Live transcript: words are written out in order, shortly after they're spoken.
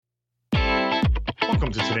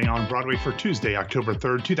Welcome to Today on Broadway for Tuesday, October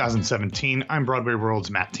 3rd, 2017. I'm Broadway World's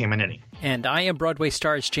Matt Tamanini. And I am Broadway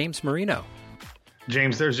Stars James Marino.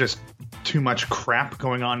 James, there's just too much crap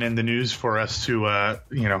going on in the news for us to,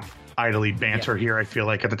 idly banter here, I feel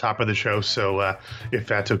like, at the top of the show. So if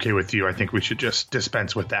that's okay with you, I think we should just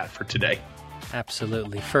dispense with that for today.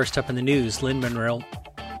 Absolutely. First up in the news, Lin-Manuel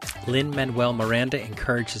Miranda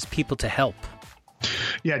encourages people to help.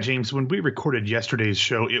 Yeah, James, when we recorded yesterday's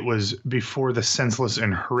show, it was before the senseless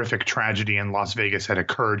and horrific tragedy in Las Vegas had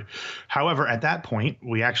occurred. However, at that point,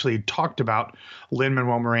 we actually talked about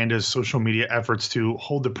Lin-Manuel Miranda's social media efforts to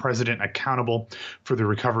hold the president accountable for the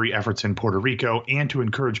recovery efforts in Puerto Rico and to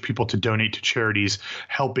encourage people to donate to charities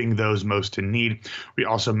helping those most in need. We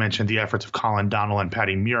also mentioned the efforts of Colin Donnell and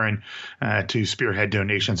Patty Murin to spearhead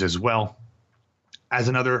donations as well. As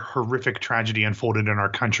another horrific tragedy unfolded in our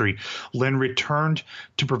country, Lynn returned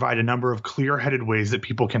to provide a number of clear-headed ways that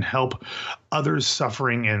people can help others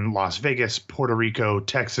suffering in Las Vegas, Puerto Rico,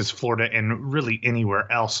 Texas, Florida, and really anywhere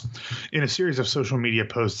else. In a series of social media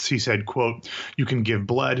posts, he said, quote, "You can give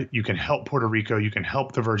blood, you can help Puerto Rico, you can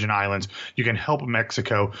help the Virgin Islands, you can help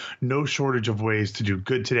Mexico. No shortage of ways to do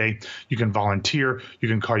good today. You can volunteer, you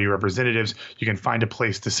can call your representatives, you can find a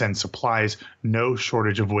place to send supplies. No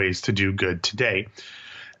shortage of ways to do good today."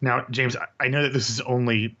 Now, James, I know that this is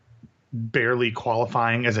only barely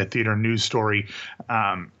qualifying as a theater news story,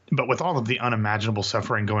 but with all of the unimaginable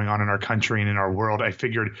suffering going on in our country and in our world, I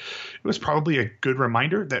figured it was probably a good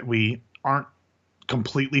reminder that we aren't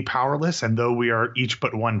completely powerless, and though we are each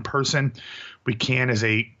but one person, we can, as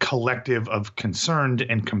a collective of concerned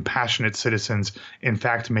and compassionate citizens, in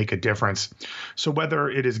fact, make a difference. So whether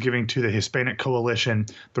it is giving to the Hispanic Coalition,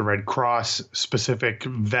 the Red Cross, specific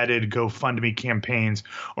vetted GoFundMe campaigns,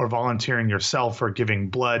 or volunteering yourself or giving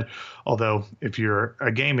blood, although if you're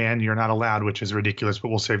a gay man, you're not allowed, which is ridiculous, but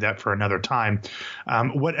we'll save that for another time.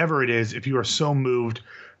 Whatever it is, if you are so moved,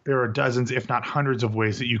 there are dozens, if not hundreds, of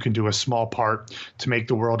ways that you can do a small part to make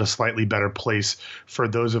the world a slightly better place for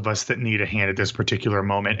those of us that need a hand at this particular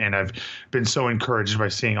moment. And I've been so encouraged by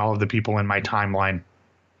seeing all of the people in my timeline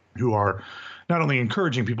who are not only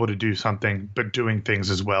encouraging people to do something, but doing things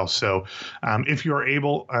as well. So if you are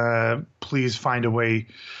able, please find a way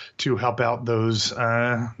to help out those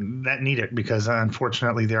that need it, because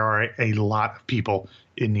unfortunately there are a lot of people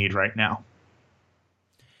in need right now.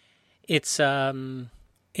 It's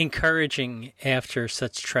encouraging after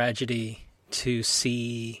such tragedy to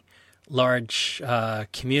see large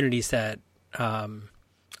communities that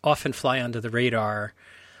often fly under the radar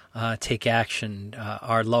take action.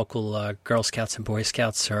 Our local Girl Scouts and Boy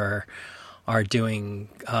Scouts are doing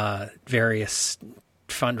various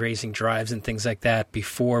fundraising drives and things like that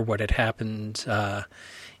before what had happened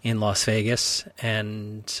in Las Vegas,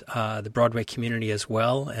 and the Broadway community as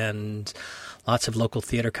well, and lots of local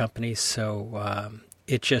theater companies. So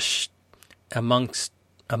it just, among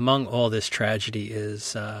all this tragedy,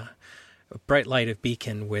 is a bright light of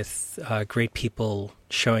beacon with great people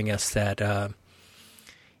showing us that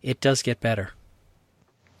it does get better.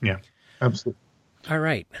 Yeah, absolutely. All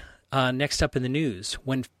right. Next up in the news,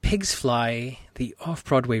 When Pigs Fly, the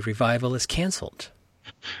off-Broadway revival is canceled.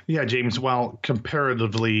 Yeah, James, while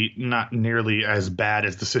comparatively not nearly as bad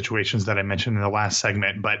as the situations that I mentioned in the last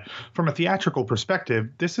segment, but from a theatrical perspective,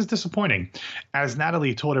 this is disappointing. As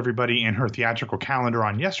Natalie told everybody in her theatrical calendar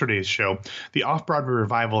on yesterday's show, the off-Broadway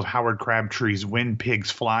revival of Howard Crabtree's When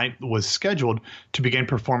Pigs Fly was scheduled to begin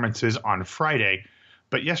performances on Friday.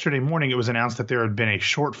 But yesterday morning, it was announced that there had been a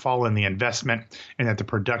shortfall in the investment and that the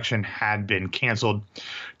production had been canceled.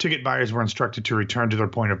 Ticket buyers were instructed to return to their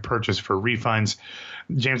point of purchase for refunds.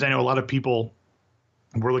 James, I know a lot of people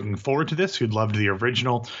were looking forward to this, who'd loved the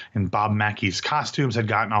original, and Bob Mackey's costumes had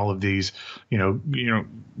gotten all of these. People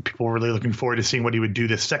were really looking forward to seeing what he would do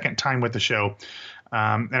the second time with the show.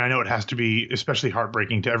 And I know it has to be especially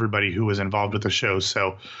heartbreaking to everybody who was involved with the show.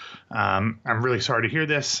 So I'm really sorry to hear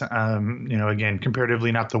this. Again,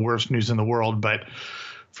 comparatively not the worst news in the world, but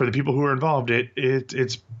for the people who are involved,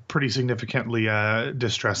 it's pretty significantly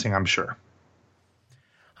distressing, I'm sure.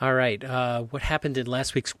 All right. What happened in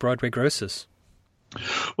last week's Broadway grosses?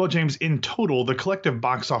 Well, James, in total, the collective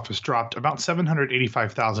box office dropped about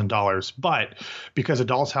 $785,000. But because A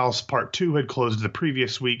Doll's House Part 2 had closed the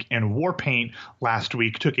previous week and Warpaint last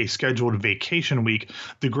week took a scheduled vacation week,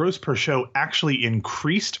 the gross per show actually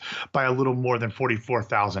increased by a little more than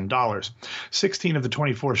 $44,000. 16 of the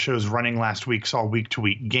 24 shows running last week saw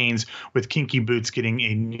week-to-week gains, with Kinky Boots getting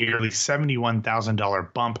a nearly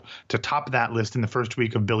 $71,000 bump to top that list in the first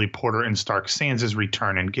week of Billy Porter and Stark Sands'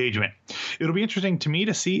 return engagement. It'll be interesting to me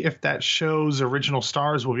to see if that show's original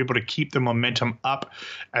stars will be able to keep the momentum up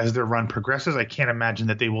as their run progresses. I can't imagine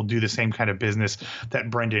that they will do the same kind of business that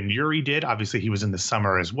Brendan Urie did. Obviously, he was in the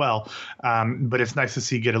summer as well, but it's nice to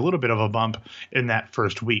see get a little bit of a bump in that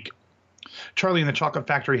first week. Charlie and the Chocolate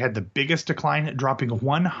Factory had the biggest decline, dropping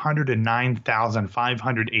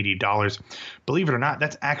 $109,580. Believe it or not,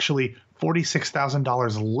 that's actually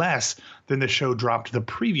 $46,000 less than the show dropped the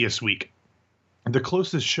previous week. The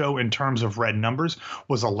closest show in terms of red numbers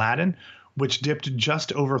was Aladdin, which dipped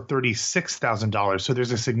just over $36,000. So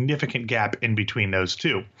there's a significant gap in between those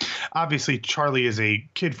two. Obviously, Charlie is a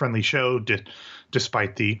kid-friendly show,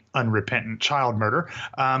 despite the unrepentant child murder.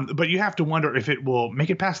 But you have to wonder if it will make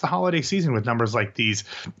it past the holiday season with numbers like these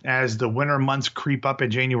as the winter months creep up in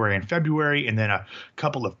January and February, and then a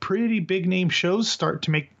couple of pretty big name shows start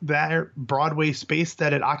to make that Broadway space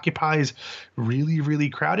that it occupies really, really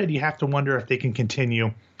crowded. You have to wonder if they can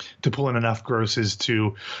continue to pull in enough grosses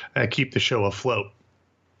to keep the show afloat.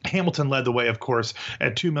 Hamilton led the way, of course,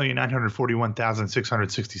 at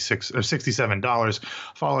 $2,941,667,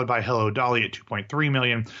 followed by Hello Dolly at $2.3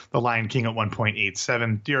 million, The Lion King at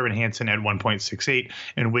 $1.87, Dear Evan Hansen at $1.68,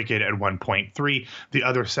 and Wicked at $1.3. The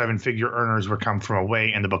other seven-figure earners were Come From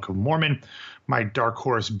Away and The Book of Mormon. My dark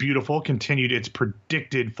horse, Beautiful, continued its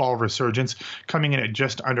predicted fall resurgence, coming in at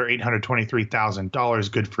just under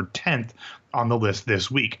 $823,000, good for 10th on the list this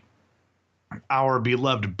week. Our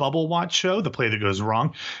beloved Bubble Watch show, The Play That Goes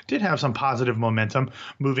Wrong, did have some positive momentum,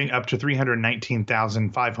 moving up to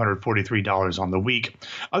 $319,543 on the week.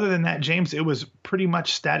 Other than that, James, it was pretty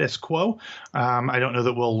much status quo. I don't know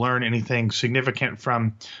that we'll learn anything significant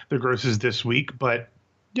from the grosses this week, but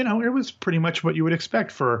it was pretty much what you would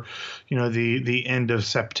expect for, the end of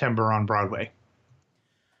September on Broadway.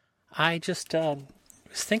 I just was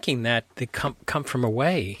thinking that the Come From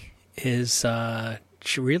Away is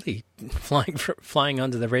really flying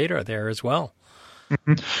under the radar there as well.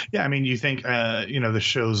 Yeah, I mean, you think, the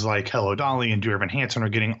shows like Hello Dolly and Dear Evan Hansen are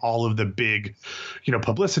getting all of the big,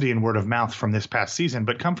 publicity and word of mouth from this past season.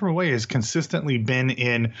 But Come From Away has consistently been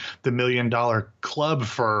in the $1 million club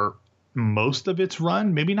for most of its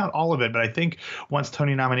run, maybe not all of it, but I think once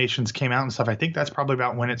Tony nominations came out and stuff, I think that's probably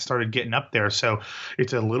about when it started getting up there. So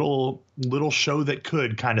it's a little show that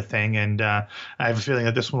could kind of thing. And I have a feeling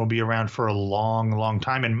that this one will be around for a long, long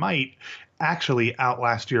time and might actually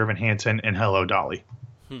outlast Dear Evan Hansen and Hello Dolly.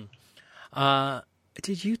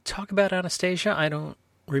 Did you talk about Anastasia? I don't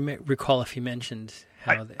recall if you mentioned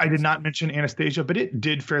how I did not mention Anastasia, but it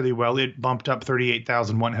did fairly well. It bumped up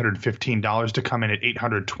 $38,115 to come in at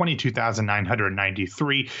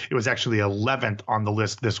 $822,993. It was actually 11th on the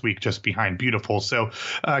list this week, just behind Beautiful. So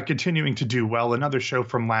continuing to do well. Another show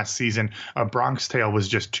from last season, A Bronx Tale, was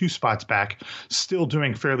just 2 spots back, still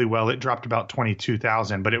doing fairly well. It dropped about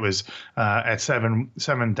 $22,000, but it was at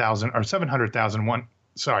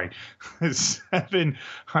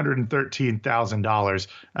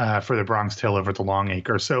 $713,000 for The Bronx Tale over the Long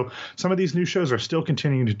Acre. So some of these new shows are still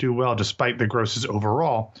continuing to do well, despite the grosses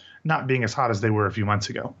overall not being as hot as they were a few months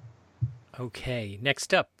ago. Okay,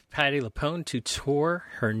 next up, Patti LuPone to tour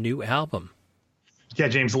her new album. Yeah,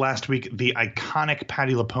 James, last week, the iconic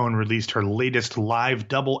Patti LuPone released her latest live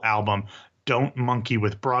double album, Don't Monkey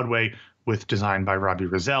with Broadway, with design by Robbie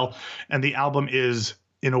Rozelle. And the album is,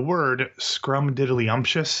 in a word,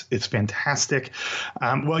 scrum-diddly-umptious. It's fantastic.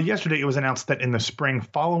 Yesterday it was announced that in the spring,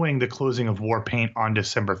 following the closing of Warpaint on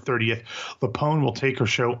December 30th, LuPone will take her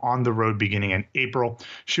show on the road beginning in April.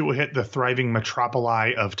 She will hit the thriving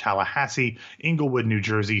metropoli of Tallahassee, Englewood, New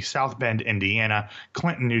Jersey, South Bend, Indiana,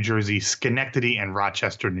 Clinton, New Jersey, Schenectady, and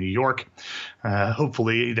Rochester, New York.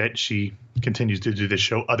 Hopefully that she continues to do this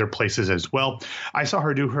show other places as well. I saw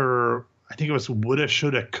her do her, I think it was Woulda,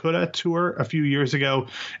 Shoulda, Coulda tour a few years ago.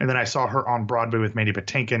 And then I saw her on Broadway with Mandy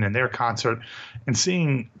Patinkin in their concert. And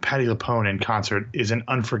seeing Patti LuPone in concert is an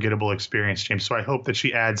unforgettable experience, James. So I hope that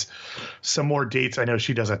she adds some more dates. I know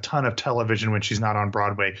she does a ton of television when she's not on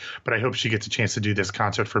Broadway, but I hope she gets a chance to do this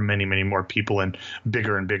concert for many, many more people in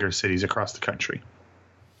bigger and bigger cities across the country.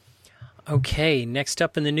 Okay, next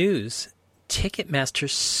up in the news, Ticketmaster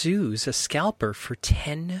sues a scalper for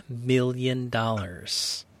 $10 million.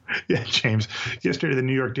 Yeah, James. Yesterday, the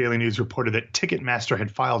New York Daily News reported that Ticketmaster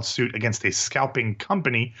had filed suit against a scalping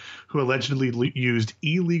company who allegedly used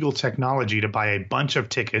illegal technology to buy a bunch of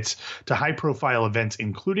tickets to high-profile events,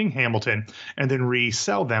 including Hamilton, and then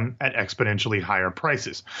resell them at exponentially higher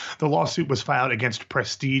prices. The lawsuit was filed against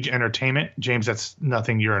Prestige Entertainment. James, that's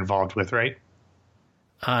nothing you're involved with, right?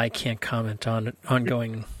 I can't comment on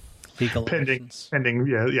ongoing Legal pending, actions.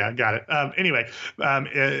 yeah, got it. Anyway,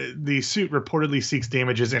 the suit reportedly seeks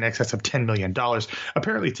damages in excess of $10 million.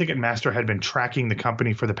 Apparently, Ticketmaster had been tracking the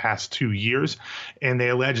company for the past 2 years, and they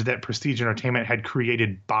alleged that Prestige Entertainment had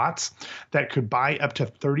created bots that could buy up to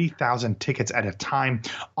 30,000 tickets at a time,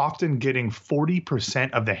 often getting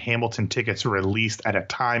 40% of the Hamilton tickets released at a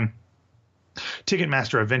time.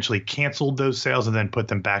 Ticketmaster eventually canceled those sales and then put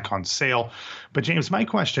them back on sale. But James, my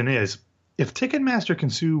question is, if Ticketmaster can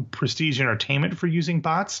sue Prestige Entertainment for using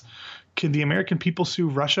bots, can the American people sue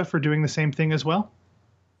Russia for doing the same thing as well?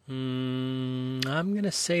 I'm going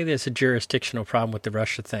to say there's a jurisdictional problem with the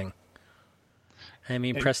Russia thing. I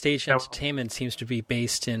mean, Prestige Entertainment seems to be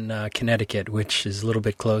based in Connecticut, which is a little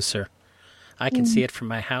bit closer. I can see it from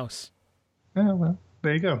my house. Oh, well,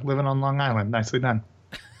 there you go. Living on Long Island. Nicely done.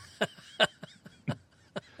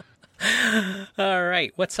 All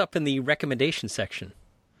right. What's up in the recommendation section?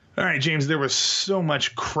 All right, James, there was so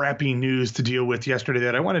much crappy news to deal with yesterday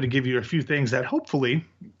that I wanted to give you a few things that hopefully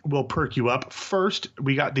will perk you up. First,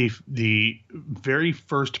 we got the very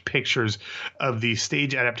first pictures of the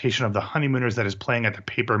stage adaptation of The Honeymooners that is playing at the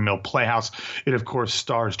Paper Mill Playhouse. It, of course,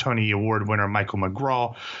 stars Tony Award winner Michael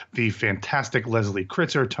McGraw, the fantastic Leslie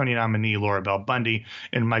Kritzer, Tony nominee Laura Bell Bundy,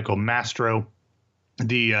 and Michael Mastro.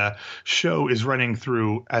 The show is running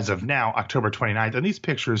through, as of now, October 29th, and these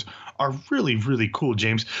pictures are really, really cool,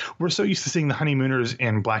 James. We're so used to seeing The Honeymooners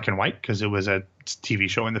in black and white because it was a TV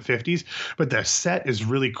show in the 50s, but the set is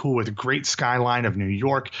really cool with a great skyline of New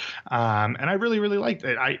York, and I really, really liked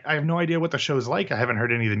it. I have no idea what the show is like. I haven't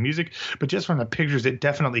heard any of the music, but just from the pictures, it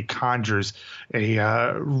definitely conjures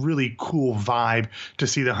a really cool vibe to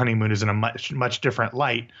see The Honeymooners in a much, much different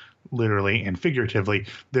light, literally and figuratively,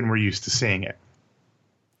 than we're used to seeing it.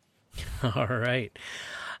 All right.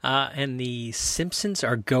 And the Simpsons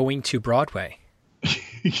are going to Broadway.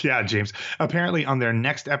 Yeah, James. Apparently on their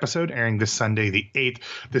next episode, airing this Sunday, the 8th,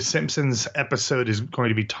 the Simpsons episode is going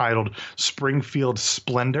to be titled Springfield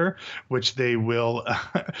Splendor, which they will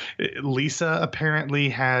Lisa apparently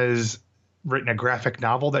has written a graphic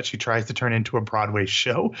novel that she tries to turn into a Broadway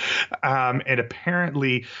show. And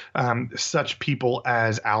apparently such people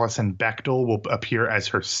as Alison Bechdel will appear as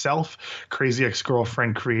herself. Crazy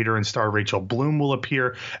Ex-Girlfriend creator and star Rachel Bloom will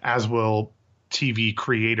appear, as will TV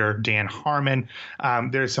creator Dan Harmon.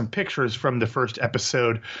 There's some pictures from the first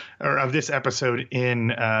episode, or of this episode, in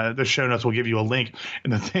the show notes. We'll give you a link.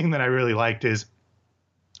 And the thing that I really liked is,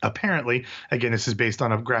 apparently, again, this is based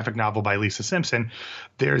on a graphic novel by Lisa Simpson,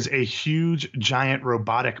 there's a huge, giant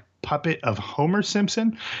robotic puppet of Homer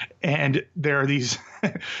Simpson, and there are these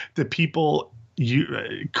the people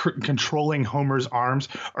controlling Homer's arms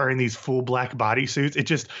are in these full black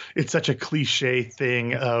bodysuits. It's such a cliche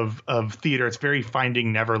thing of theater. It's very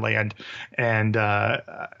Finding Neverland, and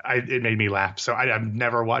it made me laugh. So I've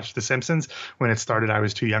never watched The Simpsons. When it started, I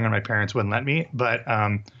was too young and my parents wouldn't let me, but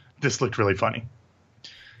this looked really funny.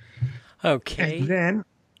 Okay. And then,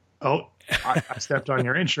 I stepped on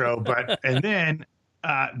your intro, and then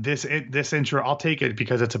this intro, I'll take it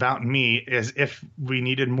because it's about me, is if we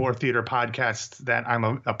needed more theater podcasts that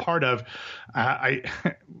I'm a part of,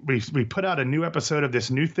 we put out a new episode of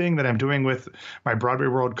this new thing that I'm doing with my Broadway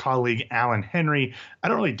World colleague, Alan Henry. I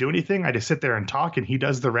don't really do anything. I just sit there and talk, and he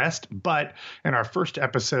does the rest. But in our first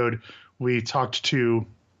episode, we talked to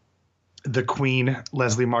the Queen,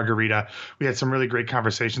 Leslie Margarita. We had some really great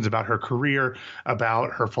conversations about her career,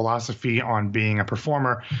 about her philosophy on being a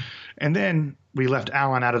performer. And then we left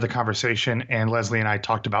Alan out of the conversation, and Leslie and I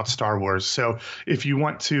talked about Star Wars. So if you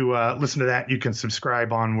want to listen to that, you can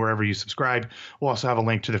subscribe on wherever you subscribe. We'll also have a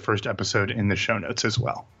link to the first episode in the show notes as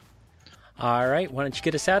well. All right. Why don't you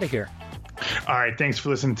get us out of here? All right. Thanks for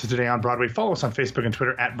listening to Today on Broadway. Follow us on Facebook and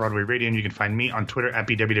Twitter at Broadway Radio, and you can find me on Twitter at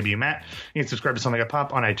BWWMatt. You can subscribe to Something Like a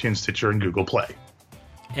Pop on iTunes, Stitcher, and Google Play.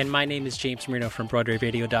 And my name is James Marino from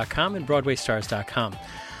BroadwayRadio.com and BroadwayStars.com.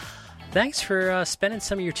 Thanks for spending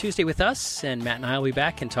some of your Tuesday with us, and Matt and I will be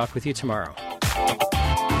back and talk with you tomorrow.